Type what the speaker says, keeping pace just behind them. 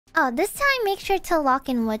Oh, this time make sure to lock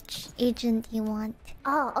in which agent you want.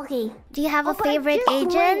 Oh, okay. Do you have a favorite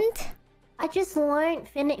agent? I just learned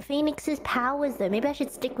Phoenix's powers though. Maybe I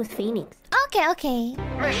should stick with Phoenix. Okay.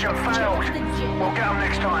 Mission failed. We'll get 'em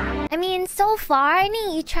next time. I mean, so far, I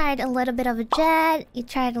mean, you tried a little bit of a Jet, you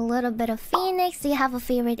tried a little bit of Phoenix. Do you have a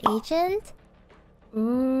favorite agent?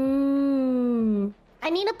 I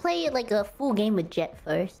need to play like a full game with Jet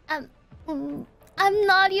first. I'm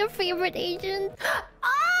not your favorite agent.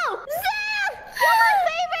 Oh! Zap! You're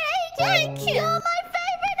my favorite agent! You're my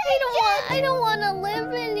favorite agent! I don't want to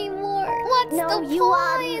live anymore. What's the point? You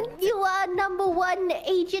are #1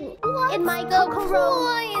 agent in my What's the Kokoro.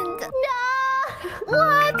 point? No!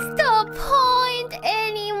 What's the point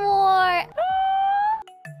anymore?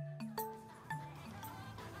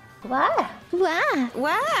 What?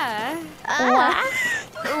 What?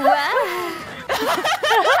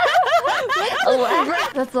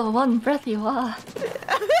 That's the one breath you are.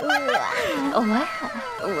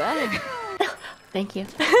 Thank you.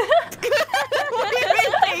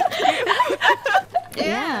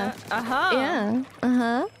 Yeah.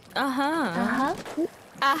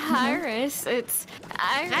 Iris, it's...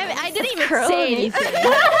 I didn't even say anything.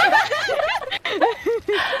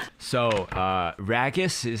 So,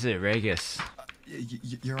 Ragus? Is it Ragus?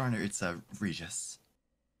 Your Honor, it's Regis.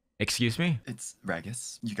 Excuse me? It's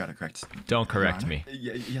Ragus. You got it correct. Don't correct me.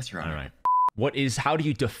 Yes, Your Honor. Alright. How do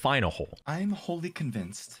you define a hole? I'm wholly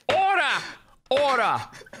convinced. Order! Order!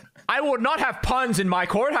 I will not have puns in my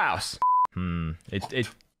courthouse! Do you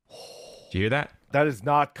hear that? That is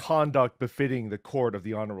not conduct befitting the court of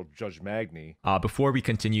the Honorable Judge Magni. Before we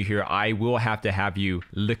continue here, I will have to have you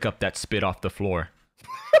lick up that spit off the floor.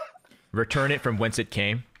 Return it from whence it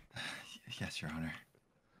came. Yes, Your Honor.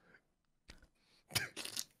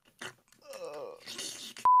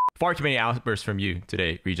 Far too many outbursts from you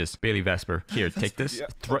today, Regis. Bailey Vesper. Here, take this. Yeah,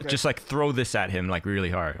 okay. Just like throw this at him like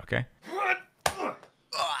really hard, okay?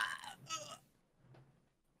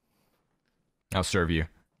 I'll serve you.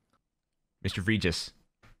 Mr. Regis.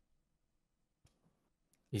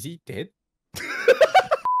 Is he dead?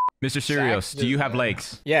 Mr. Sirius, do you have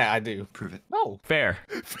legs? Yeah, I do. Prove it. No. Fair.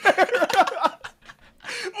 What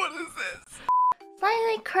is this?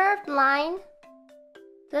 Slightly curved line.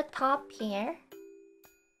 The top here.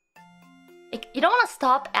 Like, you don't want to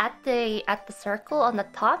stop at the circle on the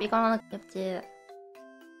top. You're gonna have to.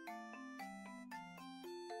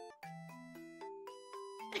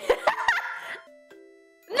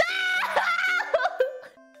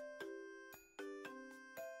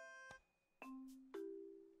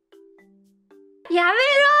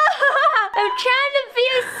 I'm trying to be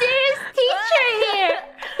a serious teacher here.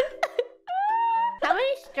 How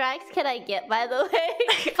many strikes can I get, by the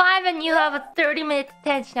way? 5, and you have a 30-minute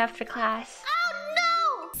detention after class. Oh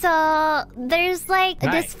no! So there's like a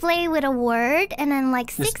display with a word and then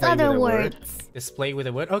like 6 other words. Display with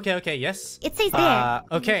a word. Okay, yes. It says there.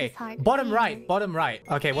 Okay. Bottom right.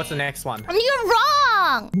 Okay, what's the next one? You're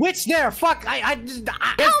wrong! Which there? Fuck! How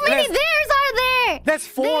many theirs are there? There's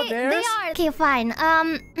 4 there's? They are. Okay, fine.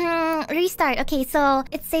 Restart. Okay, so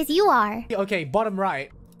it says you are. Okay, bottom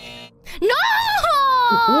right. No!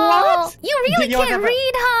 What? You really can't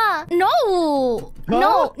read, huh? No!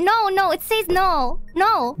 No, it says no.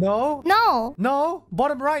 No. No? No. No?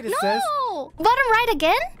 Bottom right it says. No! Bottom right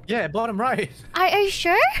again? Yeah, bottom right. Are you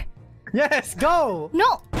sure? Yes, go!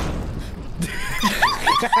 No.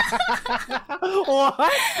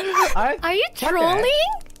 What? Are you trolling?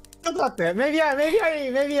 Not that. Maybe I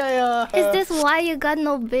Is this why you got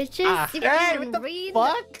no bitches? You hey, can't what the read?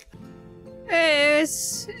 fuck?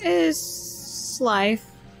 It's life.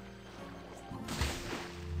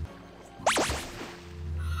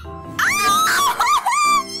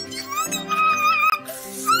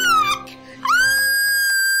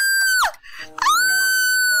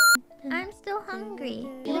 I'm still hungry.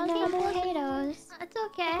 You want some potatoes? It's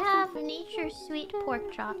okay. I have nature's sweet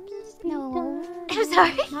pork chops. No. I'm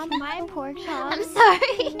sorry. Not my pork chops. I'm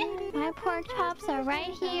sorry. My pork chops are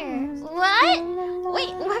right here. What?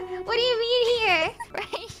 Wait, what do you mean here?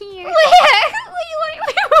 Right here. Where? Wait,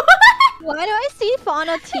 what? Why do I see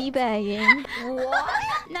Fauna teabagging?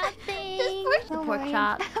 What? Nothing. Just Don't pork worry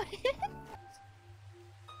chop. about it.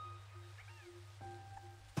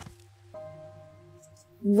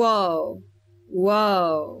 Whoa.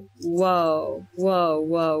 Whoa. Whoa. Whoa.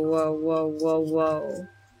 Whoa. Whoa. Whoa. Whoa. Whoa.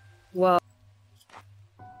 Whoa.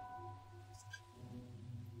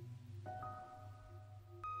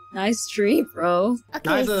 Nice tree, bro. Okay,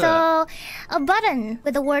 Nice. so a button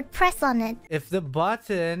with the word press on it. If the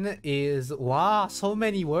button is wow, so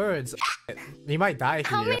many words. We might die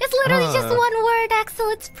How here. many? It's literally just one word, Axel.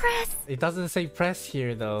 It's press. It doesn't say press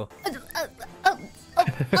here though.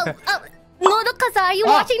 Nodoka-san, are you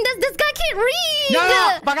watching this? This guy can't read!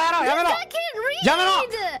 야야! 바가야로! This 야메로! guy can't read! 야메로!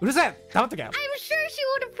 우르세! 다음부터 I'm sure she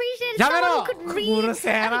would appreciate it if someone 야메로! who could read.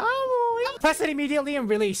 우르세라! Press it immediately and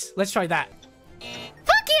release. Let's try that.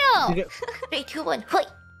 Fuck you! 3, 2, 1, hoi!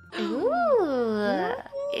 Ooh.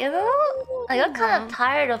 You know, I got kind of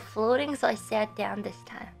tired of floating, so I sat down this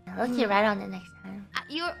time. Let's get right on it next time.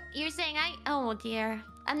 You're saying oh dear.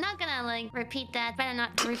 I'm not gonna like repeat that. Better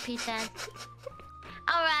not repeat that.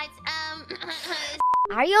 Alright,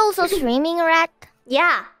 Are you also streaming, Rat?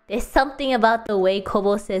 Yeah, there's something about the way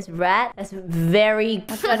Kobo says rat that's very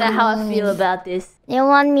kind of how I feel about this. You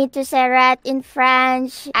want me to say rat in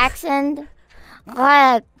French accent?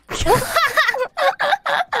 Rat.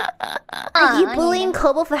 Are you bullying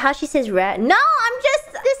Kobo for how she says rat? No,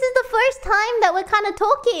 this is the first time that we're kind of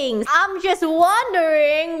talking. I'm just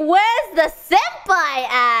wondering, where's the senpai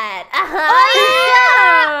at?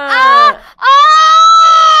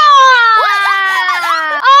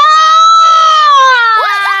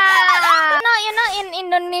 You know, in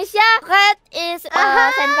Indonesia, rat is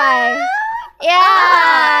senpai.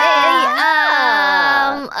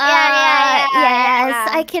 Yes,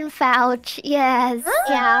 I can vouch. Yes,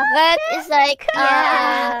 yeah, rat is like,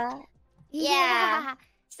 yeah,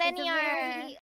 senior.